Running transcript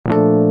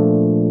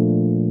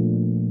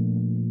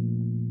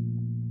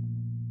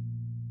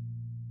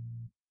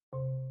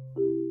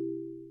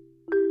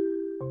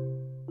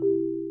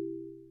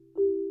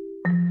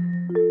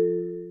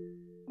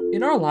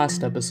our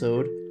last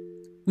episode,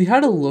 we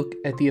had a look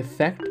at the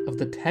effect of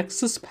the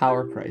Texas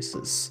power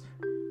crisis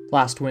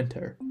last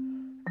winter,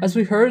 as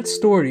we heard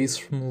stories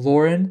from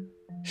Lauren,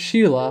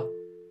 Sheila,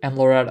 and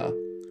Loretta.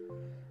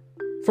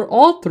 For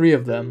all three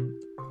of them,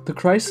 the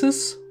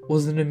crisis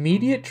was an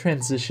immediate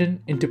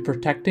transition into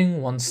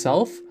protecting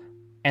oneself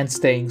and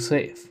staying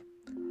safe.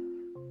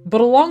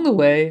 But along the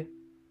way,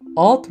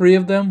 all three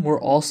of them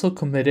were also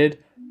committed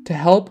to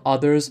help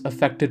others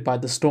affected by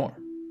the storm.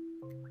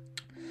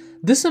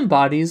 This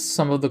embodies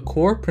some of the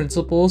core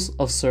principles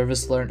of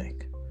service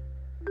learning.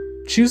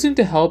 Choosing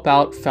to help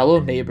out fellow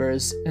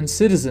neighbors and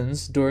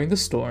citizens during the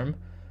storm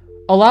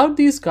allowed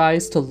these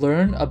guys to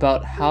learn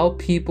about how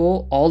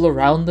people all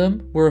around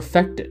them were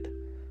affected,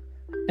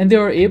 and they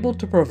were able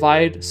to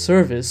provide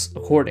service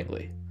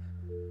accordingly.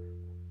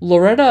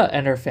 Loretta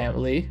and her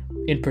family,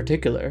 in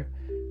particular,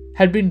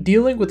 had been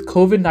dealing with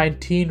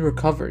COVID-19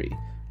 recovery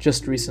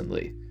just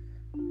recently,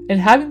 and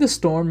having the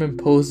storm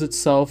impose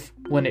itself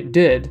when it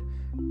did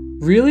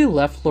really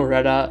left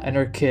Loretta and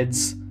her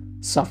kids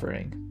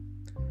suffering.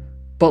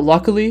 But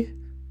luckily,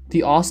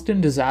 the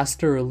Austin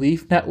Disaster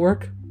Relief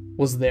Network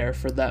was there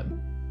for them.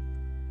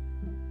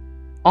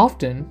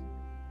 Often,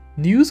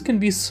 news can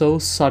be so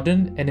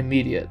sudden and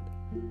immediate.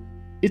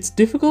 It's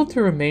difficult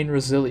to remain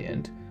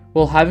resilient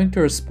while having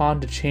to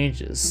respond to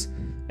changes,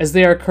 as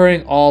they are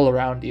occurring all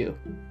around you,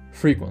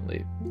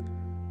 frequently.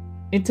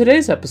 In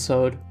today's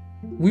episode,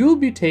 we will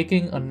be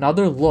taking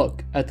another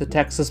look at the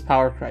Texas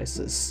power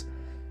crisis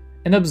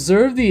and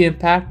observe the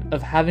impact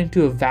of having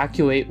to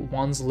evacuate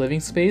one's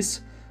living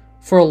space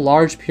for a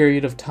large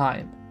period of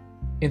time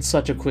in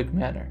such a quick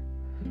manner.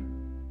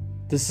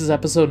 This is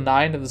episode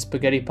 9 of the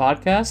Spaghetti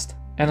Podcast,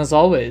 and as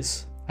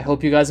always, I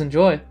hope you guys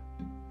enjoy.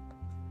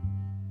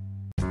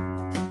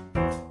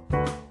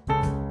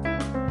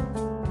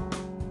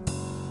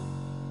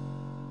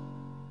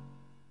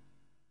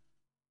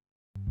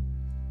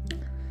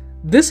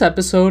 This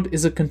episode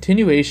is a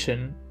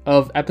continuation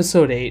of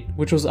episode 8,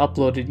 which was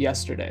uploaded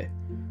yesterday.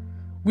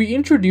 We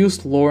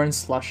introduced Lauren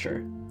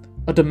Slusher,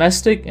 a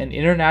domestic and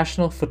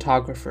international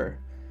photographer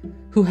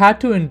who had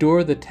to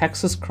endure the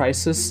Texas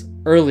crisis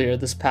earlier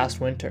this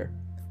past winter.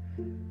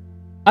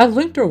 I've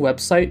linked her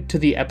website to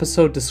the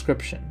episode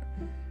description,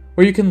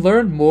 where you can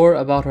learn more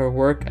about her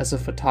work as a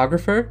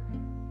photographer,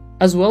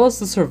 as well as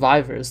the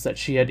survivors that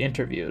she had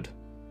interviewed.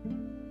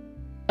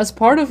 As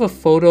part of a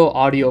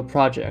photo-audio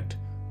project,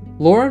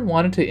 Lauren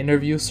wanted to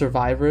interview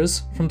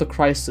survivors from the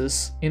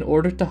crisis in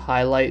order to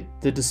highlight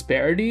the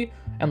disparity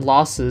and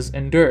losses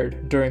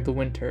endured during the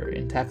winter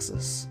in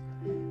Texas.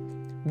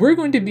 We're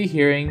going to be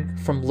hearing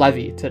from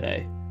Levy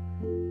today.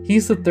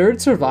 He's the third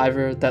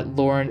survivor that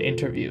Lauren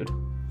interviewed.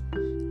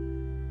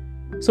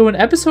 So in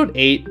episode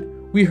 8,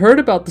 we heard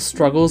about the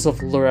struggles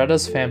of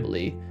Loretta's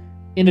family,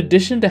 in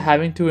addition to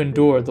having to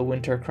endure the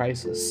winter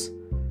crisis.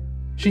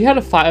 She had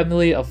a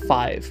family of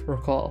 5,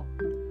 recall.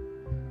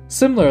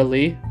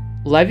 Similarly,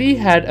 Levy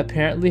had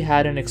apparently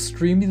had an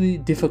extremely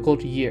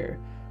difficult year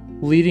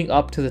leading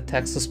up to the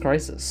Texas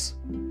crisis.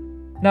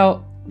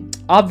 Now,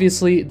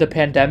 obviously, the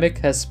pandemic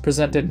has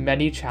presented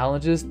many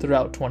challenges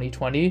throughout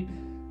 2020,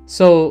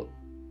 so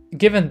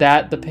given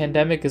that, the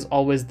pandemic is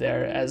always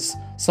there as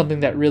something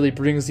that really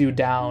brings you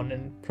down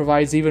and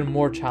provides even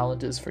more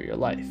challenges for your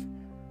life.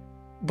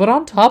 But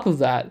on top of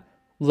that,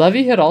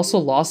 Levy had also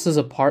lost his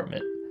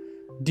apartment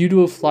due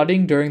to a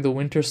flooding during the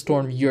winter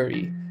storm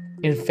Uri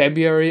in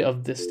February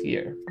of this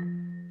year.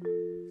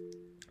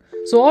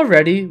 So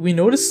already, we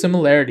notice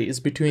similarities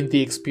between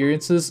the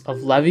experiences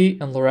of Levy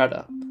and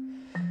Loretta.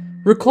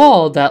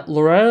 Recall that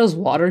Loretta's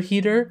water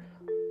heater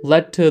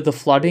led to the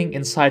flooding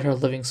inside her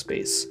living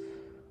space,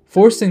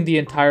 forcing the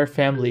entire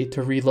family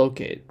to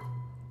relocate.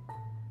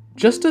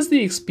 Just as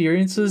the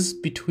experiences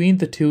between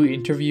the two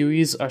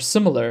interviewees are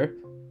similar,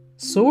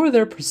 so are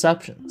their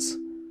perceptions.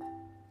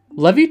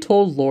 Levy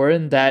told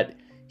Lauren that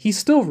he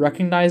still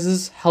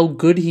recognizes how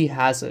good he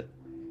has it,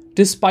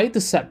 despite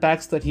the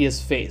setbacks that he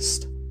has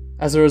faced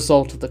as a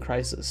result of the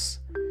crisis.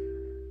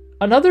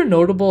 Another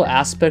notable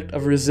aspect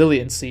of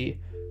resiliency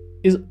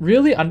is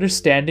really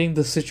understanding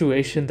the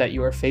situation that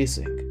you are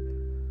facing.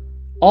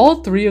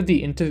 All 3 of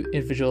the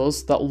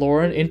individuals that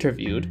Lauren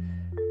interviewed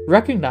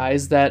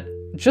recognized that,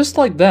 just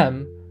like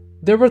them,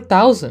 there were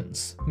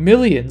thousands,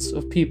 millions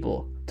of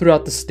people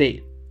throughout the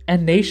state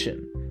and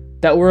nation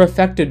that were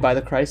affected by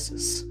the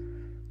crisis.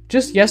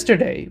 Just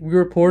yesterday, we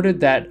reported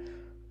that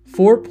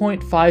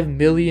 4.5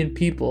 million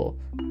people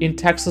in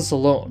Texas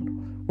alone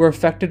were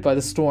affected by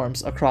the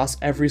storms across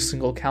every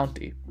single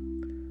county.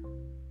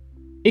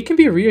 It can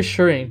be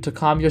reassuring to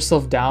calm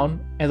yourself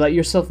down and let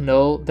yourself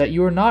know that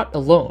you are not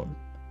alone.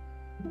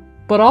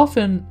 But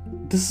often,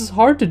 this is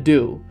hard to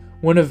do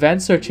when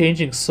events are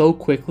changing so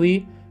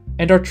quickly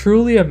and are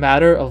truly a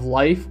matter of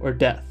life or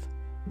death.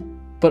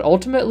 But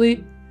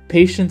ultimately,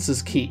 patience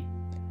is key.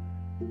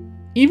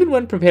 Even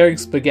when preparing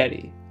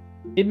spaghetti,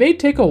 it may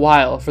take a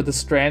while for the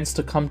strands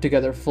to come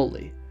together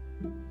fully.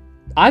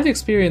 I've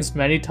experienced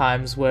many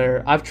times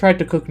where I've tried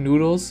to cook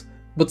noodles,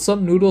 but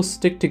some noodles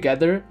stick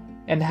together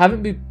and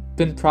haven't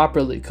been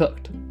properly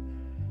cooked.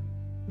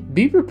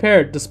 be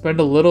prepared to spend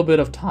a little bit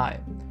of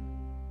time,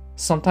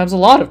 sometimes a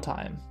lot of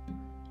time,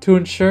 to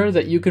ensure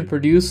that you can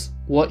produce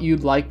what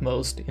you'd like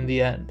most in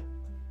the end.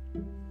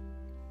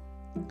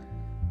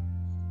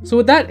 So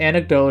with that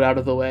anecdote out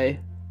of the way,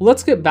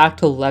 let's get back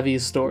to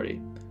Levi's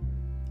story.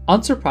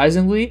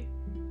 Unsurprisingly,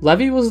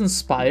 Levi was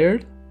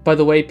inspired by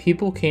the way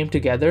people came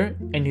together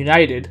and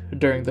united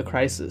during the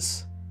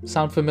crisis.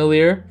 Sound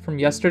familiar from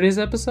yesterday's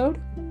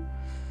episode?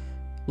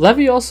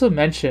 Levi also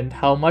mentioned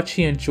how much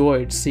he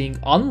enjoyed seeing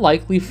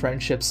unlikely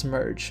friendships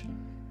merge.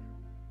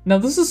 Now,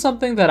 this is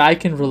something that I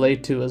can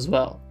relate to as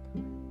well.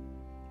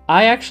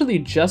 I actually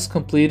just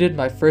completed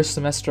my first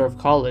semester of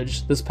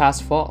college this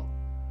past fall.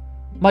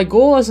 My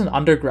goal as an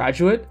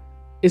undergraduate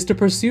is to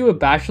pursue a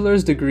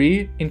bachelor's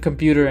degree in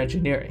computer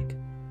engineering.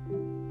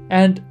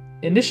 And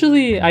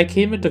initially, I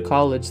came into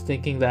college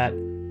thinking that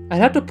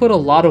I'd have to put a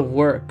lot of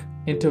work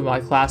into my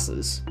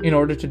classes in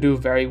order to do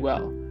very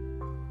well.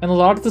 And a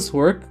lot of this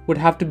work would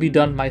have to be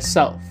done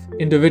myself,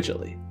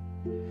 individually.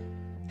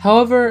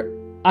 However,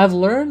 I've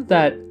learned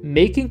that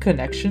making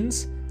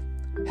connections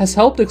has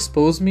helped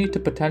expose me to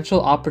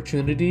potential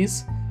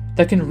opportunities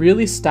that can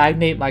really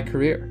stagnate my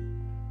career.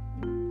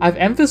 I've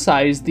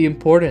emphasized the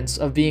importance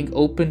of being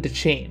open to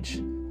change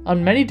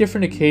on many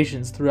different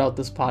occasions throughout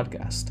this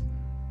podcast.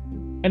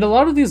 And a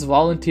lot of these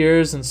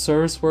volunteers and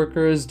service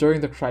workers during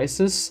the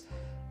crisis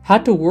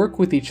had to work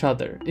with each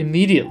other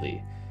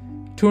immediately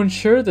to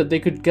ensure that they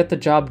could get the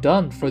job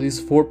done for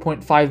these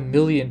 4.5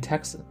 million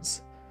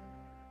Texans.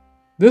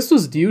 This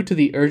was due to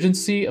the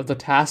urgency of the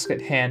task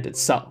at hand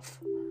itself.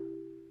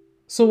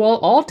 So while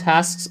all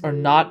tasks are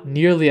not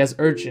nearly as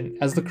urgent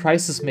as the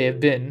crisis may have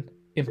been,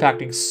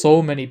 impacting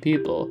so many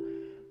people,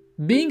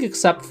 being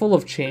acceptful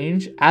of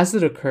change as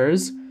it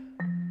occurs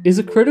is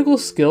a critical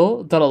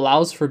skill that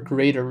allows for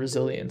greater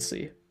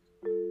resiliency.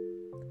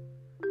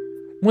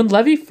 When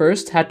Levi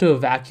first had to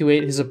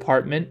evacuate his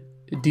apartment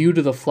due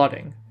to the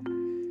flooding,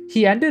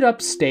 he ended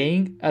up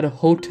staying at a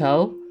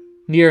hotel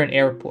near an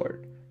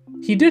airport.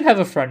 He did have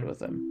a friend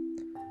with him.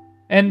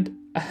 And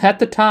at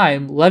the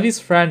time, Levi's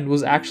friend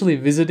was actually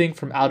visiting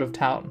from out of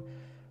town,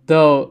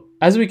 though,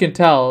 as we can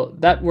tell,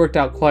 that worked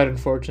out quite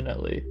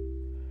unfortunately.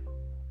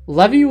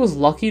 Levi was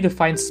lucky to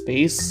find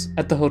space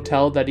at the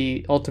hotel that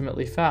he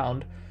ultimately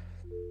found,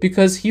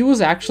 because he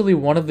was actually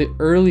one of the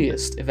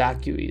earliest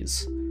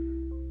evacuees.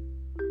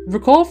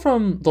 Recall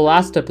from the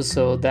last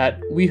episode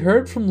that we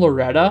heard from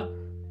Loretta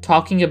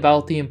talking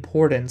about the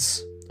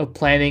importance of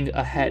planning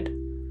ahead,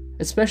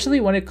 especially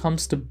when it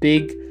comes to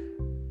big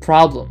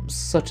problems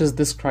such as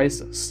this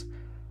crisis.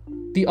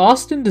 The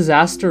Austin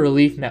Disaster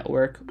Relief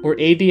Network, or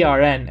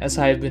ADRN as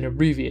I have been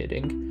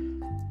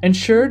abbreviating,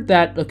 ensured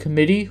that a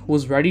committee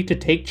was ready to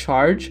take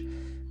charge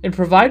and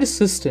provide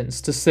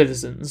assistance to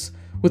citizens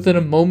within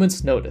a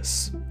moment's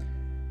notice.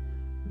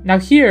 Now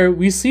here,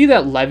 we see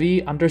that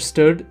Levi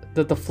understood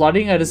that the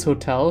flooding at his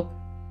hotel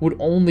would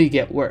only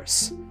get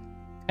worse.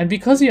 And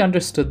because he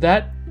understood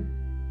that,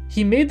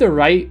 he made the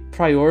right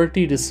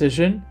priority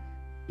decision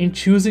in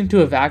choosing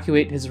to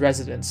evacuate his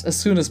residents as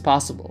soon as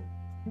possible.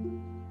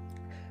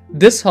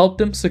 This helped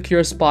him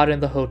secure a spot in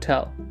the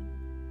hotel,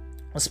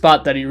 a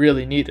spot that he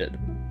really needed.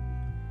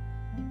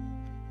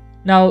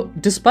 Now,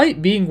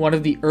 despite being one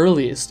of the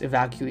earliest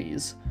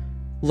evacuees,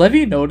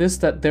 Levi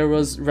noticed that there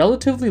was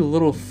relatively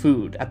little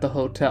food at the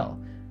hotel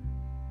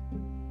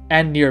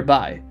and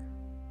nearby.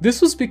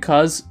 This was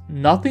because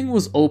nothing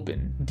was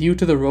open due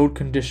to the road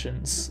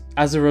conditions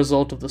as a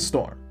result of the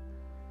storm.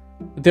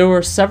 There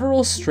were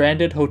several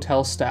stranded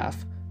hotel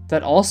staff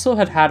that also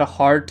had had a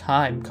hard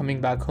time coming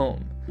back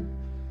home.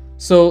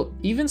 So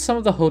even some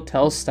of the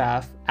hotel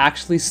staff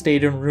actually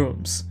stayed in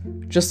rooms,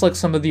 just like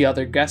some of the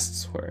other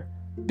guests were,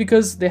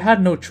 because they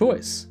had no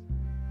choice.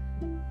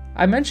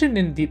 I mentioned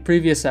in the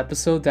previous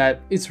episode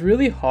that it's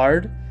really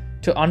hard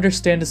to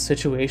understand a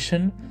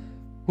situation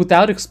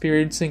without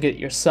experiencing it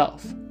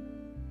yourself.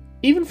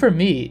 Even for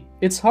me,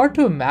 it's hard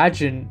to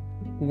imagine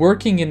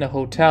working in a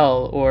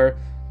hotel or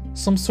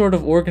some sort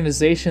of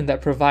organization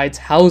that provides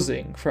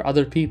housing for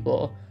other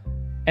people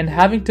and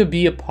having to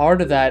be a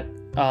part of that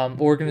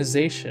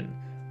organization,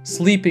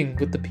 sleeping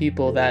with the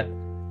people that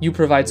you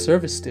provide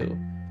service to,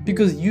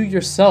 because you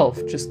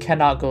yourself just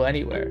cannot go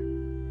anywhere.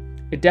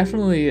 It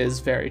definitely is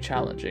very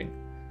challenging.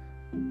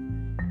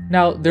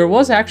 Now, there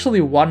was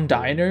actually one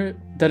diner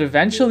that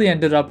eventually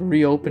ended up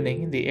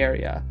reopening in the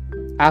area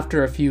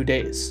after a few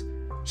days,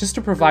 just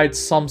to provide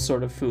some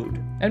sort of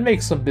food and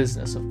make some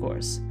business, of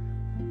course.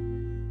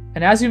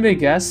 And as you may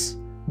guess,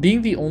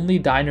 being the only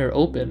diner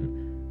open,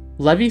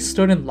 Levi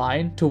stood in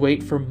line to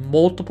wait for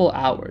multiple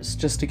hours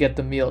just to get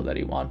the meal that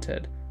he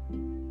wanted.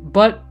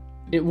 But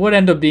it would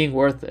end up being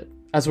worth it,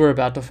 as we're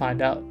about to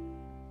find out.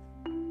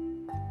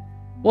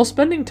 While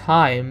spending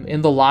time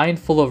in the line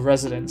full of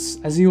residents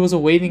as he was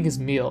awaiting his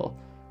meal,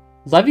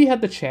 Levi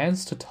had the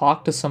chance to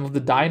talk to some of the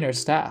diner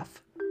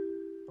staff.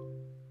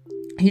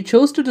 He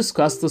chose to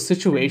discuss the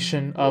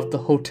situation of the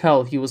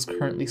hotel he was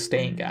currently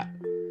staying at.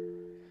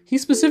 He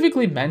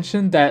specifically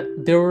mentioned that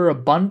there were an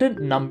abundant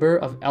number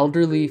of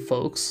elderly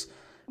folks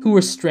who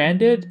were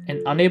stranded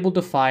and unable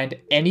to find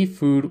any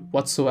food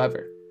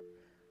whatsoever.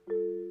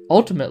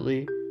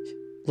 Ultimately,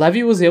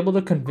 Levy was able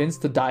to convince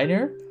the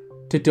diner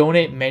to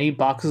donate many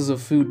boxes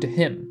of food to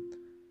him.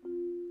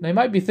 Now you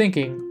might be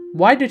thinking,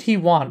 why did he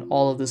want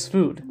all of this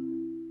food?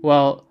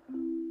 Well,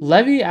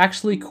 Levy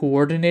actually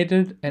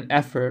coordinated an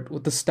effort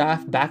with the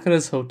staff back at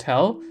his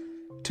hotel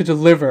to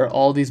deliver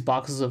all these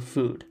boxes of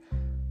food.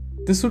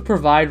 This would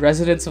provide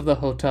residents of the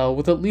hotel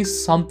with at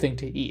least something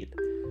to eat.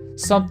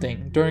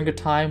 Something during a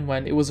time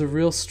when it was a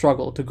real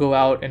struggle to go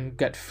out and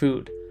get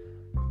food.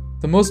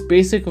 The most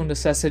basic of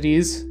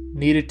necessities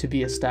needed to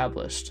be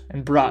established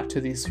and brought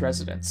to these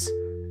residents,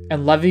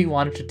 and Levy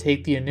wanted to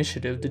take the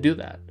initiative to do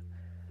that.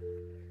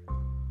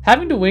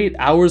 Having to wait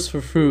hours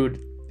for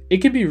food,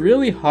 it can be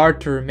really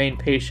hard to remain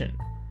patient,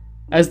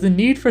 as the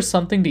need for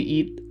something to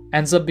eat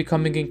ends up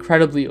becoming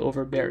incredibly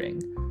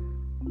overbearing.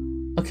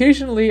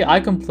 Occasionally, I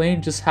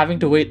complain just having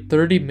to wait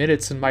 30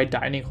 minutes in my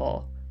dining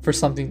hall for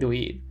something to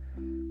eat.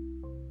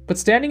 But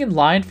standing in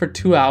line for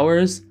 2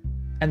 hours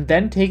and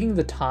then taking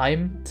the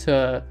time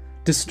to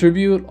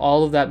distribute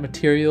all of that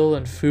material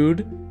and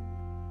food,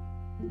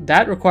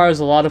 that requires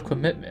a lot of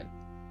commitment.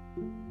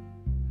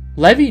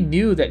 Levy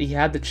knew that he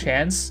had the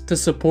chance to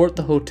support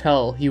the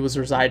hotel he was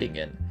residing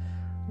in,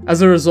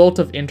 as a result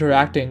of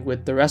interacting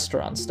with the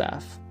restaurant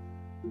staff.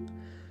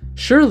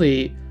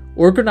 Surely,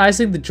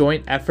 organizing the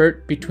joint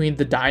effort between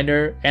the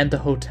diner and the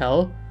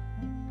hotel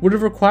would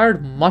have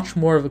required much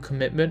more of a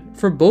commitment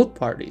for both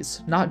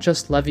parties, not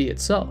just Levy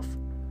itself.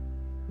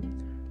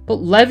 But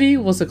Levy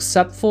was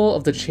acceptful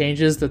of the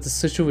changes that the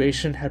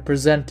situation had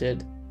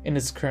presented in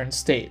its current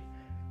state,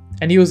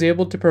 and he was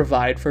able to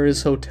provide for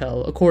his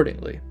hotel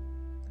accordingly.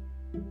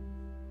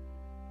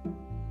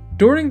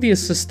 During the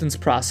assistance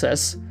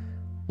process,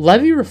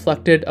 Levy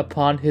reflected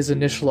upon his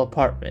initial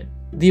apartment,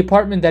 the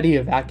apartment that he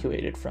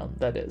evacuated from,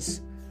 that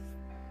is.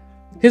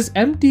 His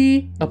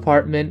empty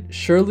apartment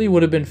surely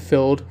would have been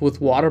filled with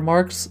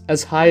watermarks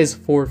as high as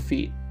 4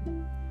 feet,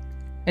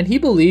 and he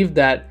believed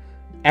that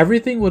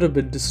everything would have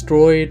been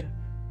destroyed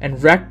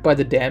and wrecked by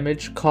the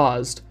damage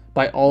caused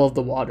by all of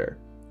the water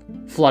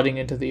flooding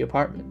into the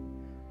apartment.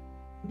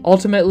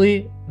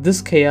 Ultimately,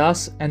 this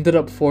chaos ended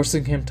up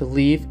forcing him to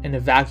leave and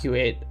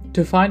evacuate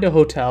to find a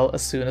hotel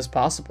as soon as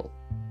possible.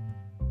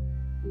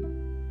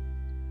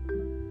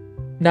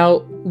 Now,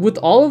 with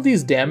all of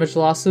these damage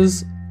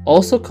losses,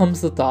 also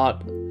comes the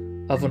thought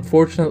of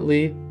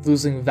unfortunately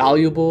losing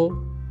valuable,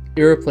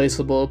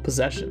 irreplaceable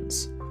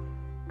possessions.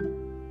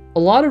 A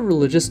lot of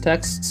religious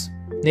texts,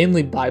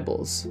 namely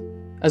Bibles,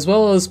 as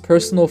well as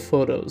personal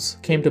photos,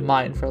 came to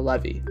mind for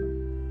Levy.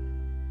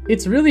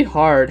 It's really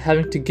hard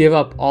having to give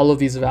up all of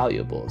these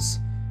valuables,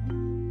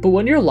 but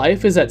when your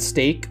life is at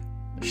stake,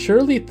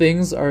 surely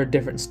things are a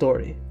different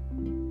story.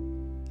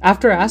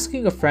 After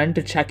asking a friend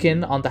to check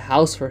in on the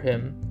house for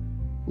him,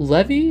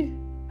 Levy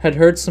had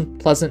heard some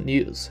pleasant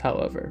news,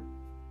 however.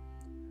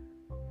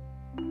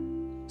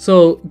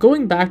 So,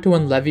 going back to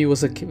when Levy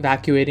was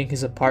evacuating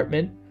his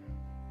apartment,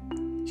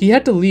 he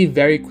had to leave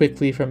very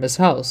quickly from his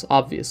house,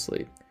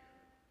 obviously.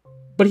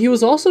 But he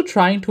was also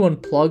trying to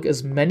unplug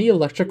as many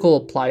electrical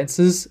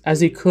appliances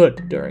as he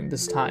could during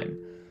this time,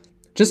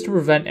 just to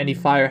prevent any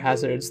fire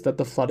hazards that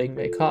the flooding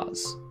may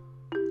cause.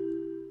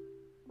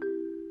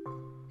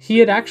 He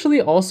had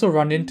actually also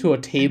run into a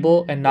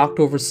table and knocked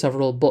over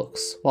several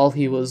books while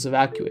he was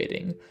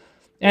evacuating,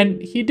 and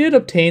he did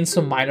obtain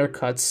some minor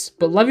cuts,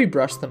 but Levy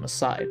brushed them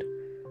aside.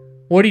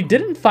 What he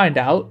didn't find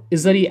out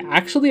is that he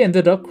actually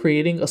ended up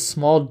creating a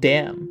small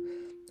dam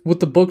with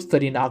the books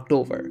that he knocked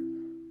over.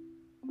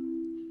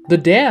 The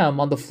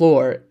dam on the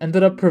floor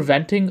ended up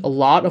preventing a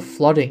lot of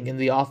flooding in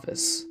the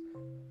office.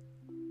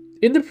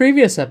 In the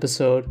previous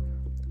episode,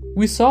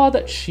 we saw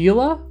that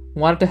Sheila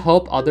wanted to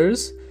help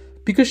others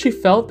because she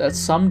felt that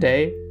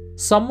someday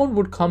someone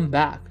would come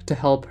back to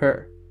help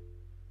her.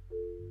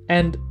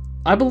 And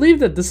I believe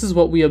that this is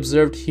what we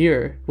observed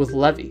here with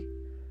Levy.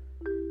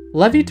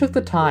 Levy took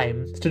the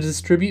time to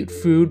distribute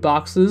food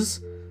boxes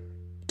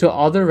to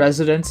other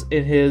residents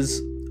in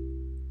his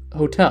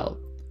hotel.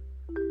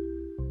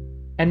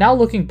 And now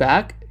looking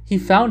back, he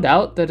found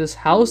out that his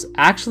house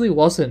actually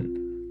wasn't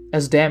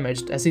as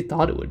damaged as he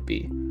thought it would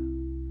be.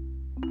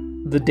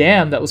 The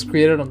dam that was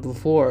created on the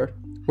floor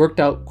worked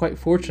out quite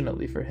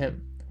fortunately for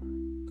him.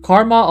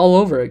 Karma all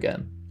over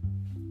again.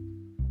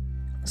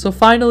 So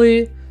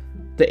finally,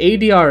 the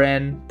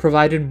ADRN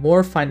provided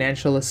more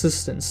financial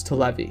assistance to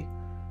Levy.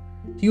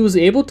 He was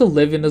able to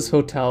live in his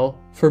hotel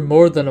for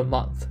more than a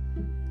month.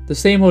 The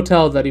same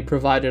hotel that he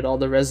provided all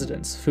the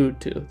residents food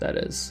to, that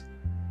is.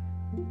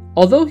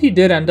 Although he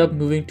did end up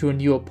moving to a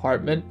new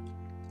apartment,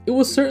 it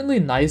was certainly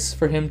nice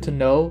for him to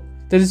know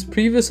that his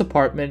previous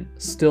apartment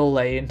still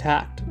lay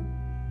intact.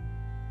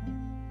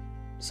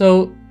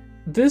 So,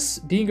 this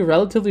being a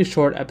relatively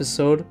short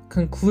episode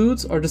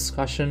concludes our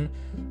discussion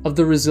of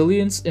the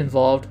resilience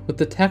involved with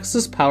the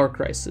Texas power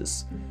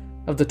crisis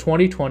of the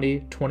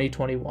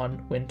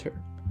 2020-2021 winter.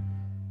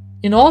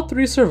 In all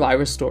 3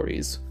 survivor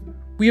stories,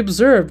 we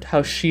observed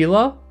how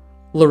Sheila,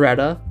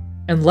 Loretta,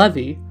 and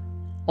Levy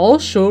all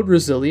showed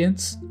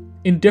resilience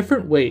in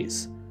different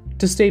ways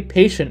to stay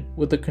patient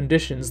with the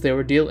conditions they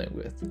were dealing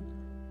with.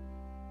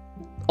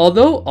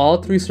 Although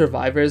all three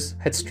survivors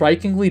had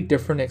strikingly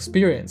different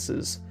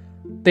experiences,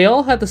 they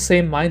all had the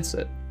same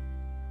mindset: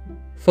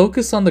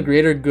 focus on the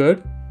greater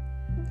good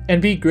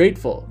and be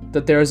grateful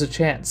that there is a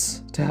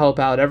chance to help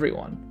out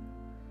everyone.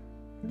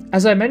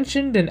 As I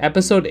mentioned in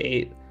episode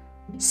 8,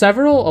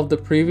 several of the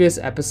previous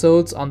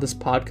episodes on this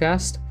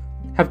podcast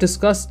have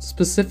discussed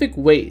specific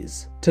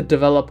ways to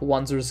develop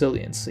one's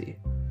resiliency.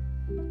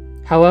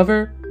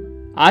 However,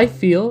 I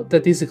feel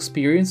that these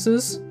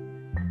experiences,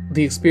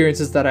 the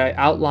experiences that I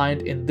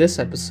outlined in this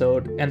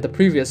episode and the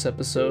previous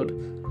episode,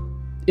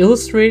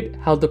 illustrate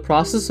how the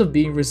process of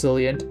being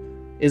resilient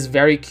is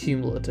very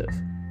cumulative.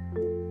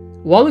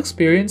 While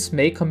experience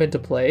may come into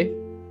play,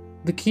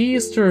 the key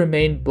is to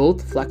remain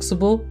both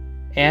flexible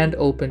and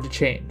open to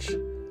change.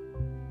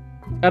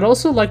 I'd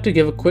also like to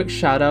give a quick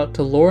shout out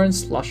to Lauren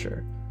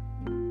Slusher.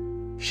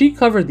 She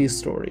covered these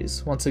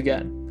stories once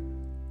again.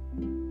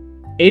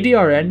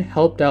 ADRN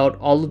helped out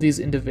all of these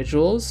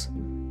individuals,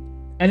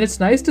 and it's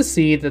nice to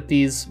see that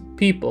these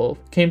people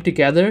came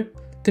together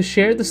to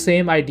share the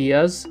same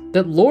ideas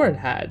that Lauren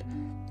had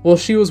while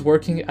she was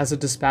working as a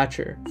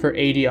dispatcher for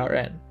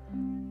ADRN.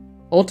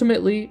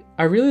 Ultimately,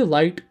 I really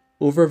liked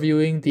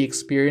overviewing the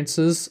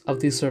experiences of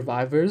these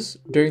survivors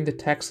during the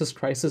Texas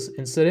crisis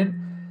incident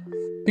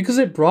because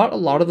it brought a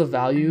lot of the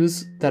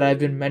values that I've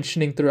been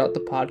mentioning throughout the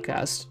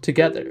podcast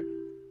together.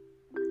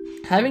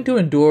 Having to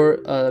endure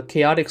a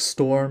chaotic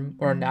storm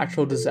or a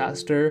natural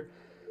disaster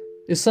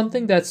is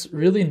something that's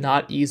really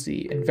not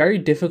easy and very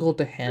difficult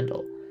to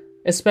handle,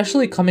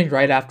 especially coming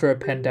right after a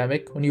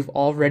pandemic when you've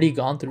already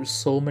gone through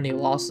so many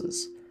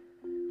losses.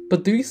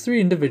 But these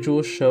three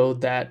individuals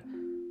showed that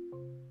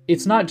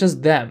it's not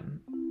just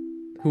them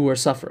who were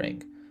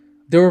suffering.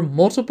 There were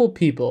multiple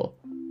people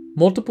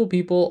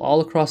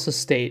all across the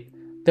state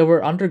that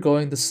were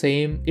undergoing the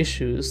same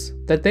issues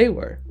that they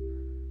were.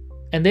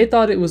 And they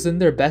thought it was in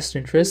their best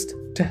interest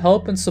to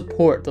help and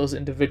support those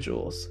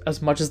individuals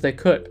as much as they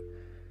could.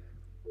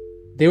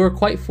 They were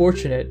quite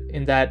fortunate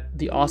in that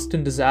the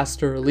Austin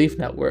Disaster Relief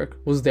Network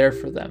was there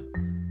for them.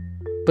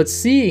 But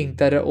seeing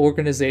that an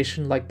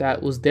organization like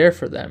that was there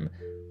for them,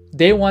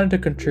 they wanted to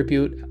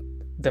contribute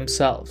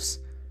themselves.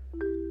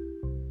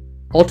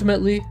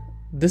 Ultimately,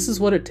 this is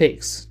what it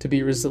takes to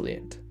be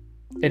resilient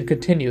and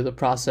continue the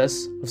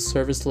process of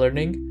service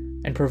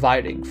learning and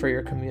providing for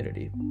your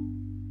community.